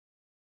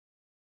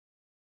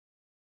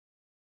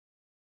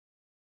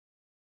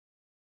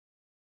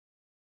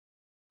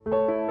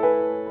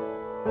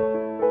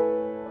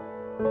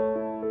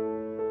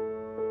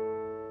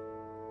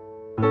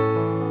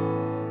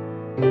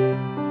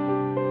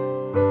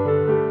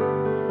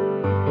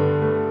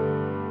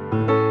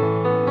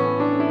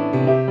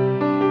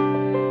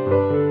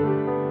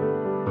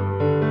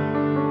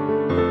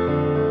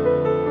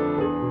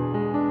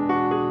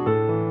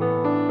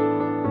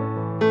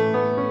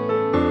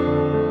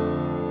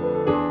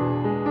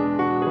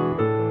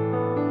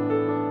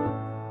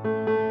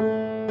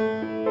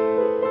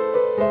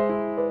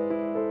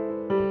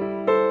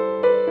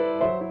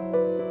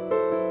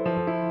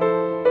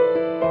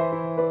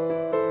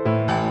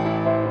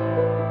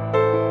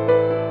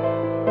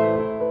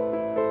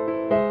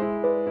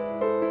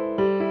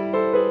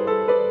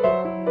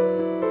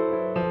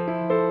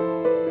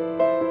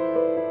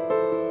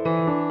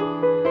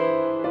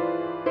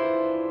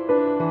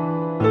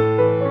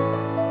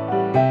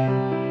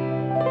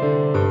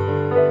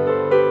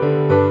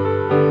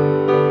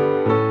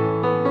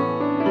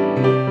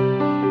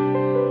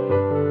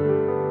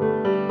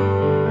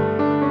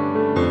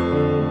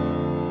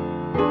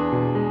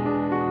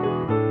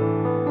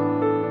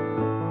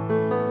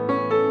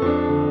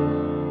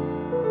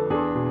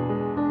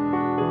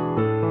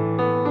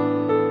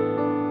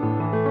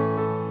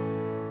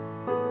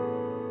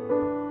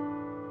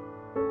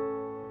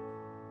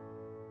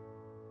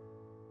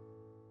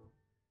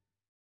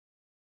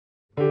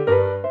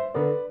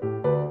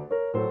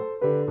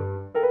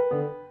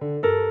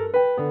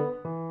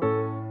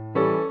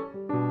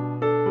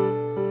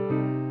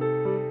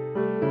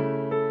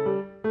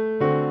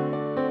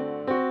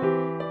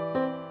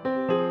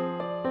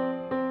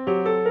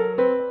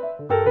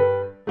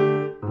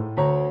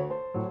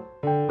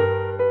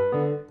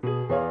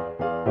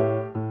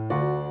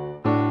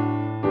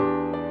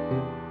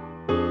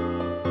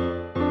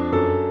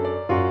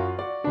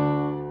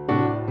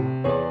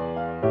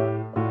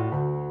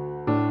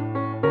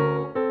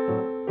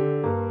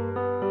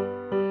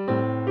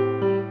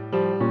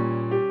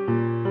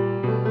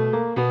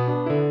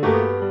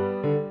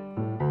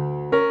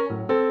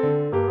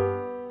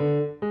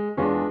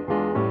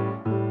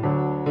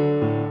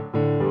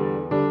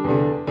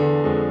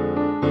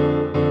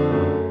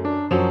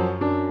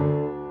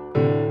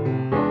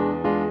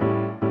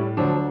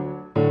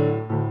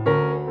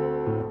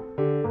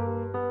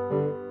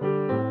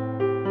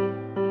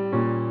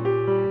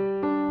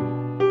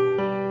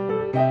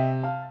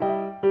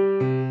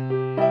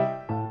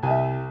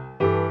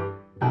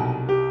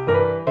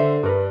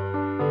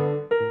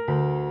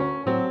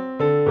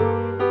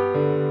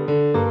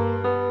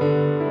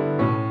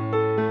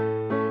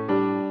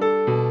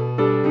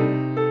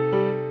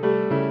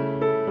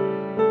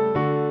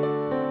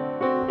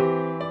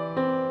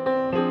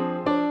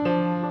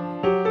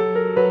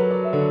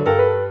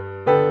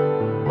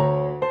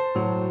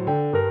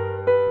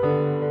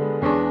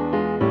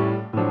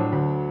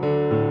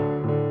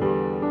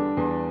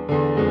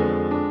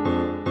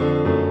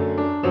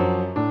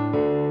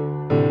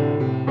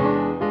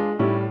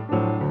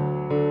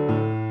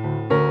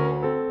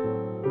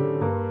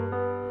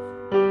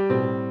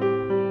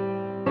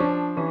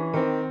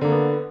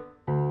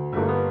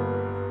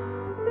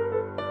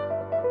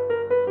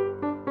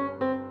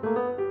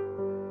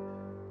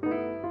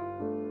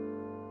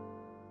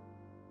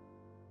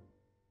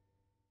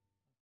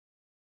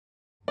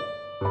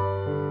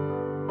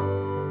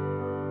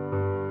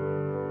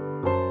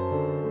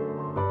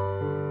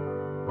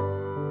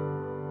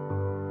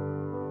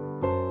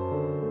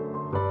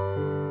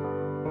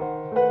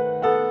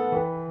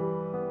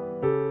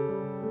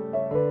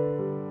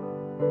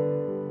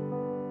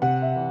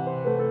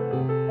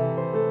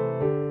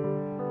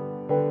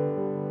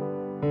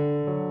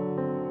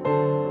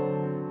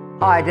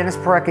Hi, Dennis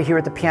Parecka here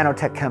at the Piano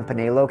Tech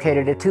Company,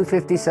 located at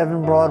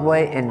 257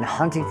 Broadway in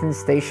Huntington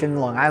Station,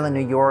 Long Island,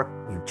 New York.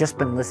 You've just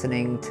been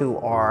listening to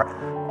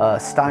our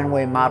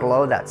Steinway Model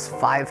O. That's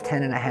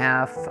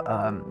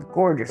 5'10½",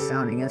 gorgeous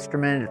sounding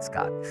instrument. It's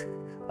got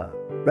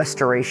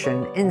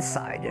restoration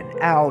inside and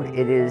out.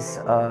 It is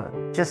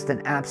just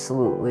an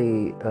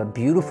absolutely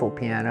beautiful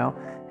piano,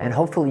 and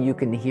hopefully you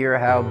can hear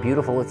how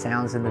beautiful it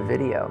sounds in the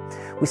video.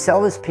 We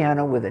sell this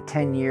piano with a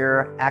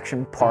 10-year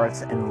action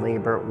parts and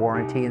labor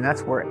warranty, and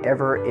that's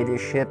wherever it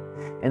is shipped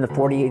in the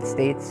 48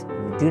 states.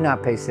 We do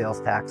not pay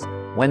sales tax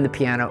when the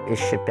piano is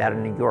shipped out of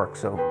New York.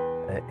 So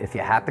if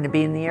you happen to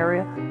be in the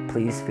area,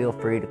 please feel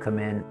free to come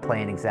in,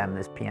 play and examine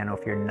this piano.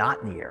 If you're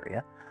not in the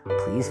area,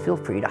 please feel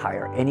free to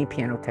hire any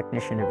piano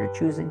technician of your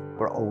choosing.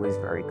 We're always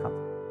very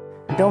comfortable.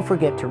 And don't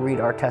forget to read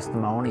our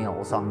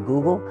testimonials on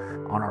Google,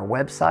 on our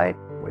website.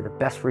 We're the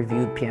best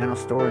reviewed piano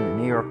store in the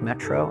New York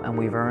Metro, and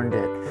we've earned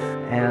it.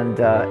 And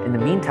in the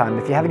meantime,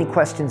 if you have any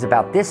questions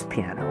about this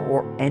piano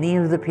or any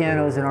of the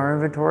pianos in our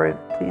inventory,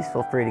 please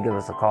feel free to give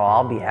us a call.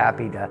 I'll be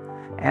happy to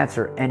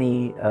answer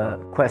any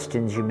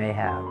questions you may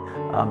have.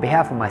 On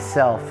behalf of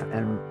myself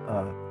and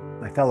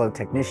my fellow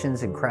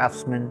technicians and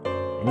craftsmen,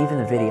 and even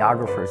the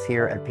videographers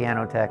here at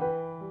Piano Tech,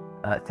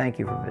 thank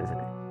you for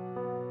visiting.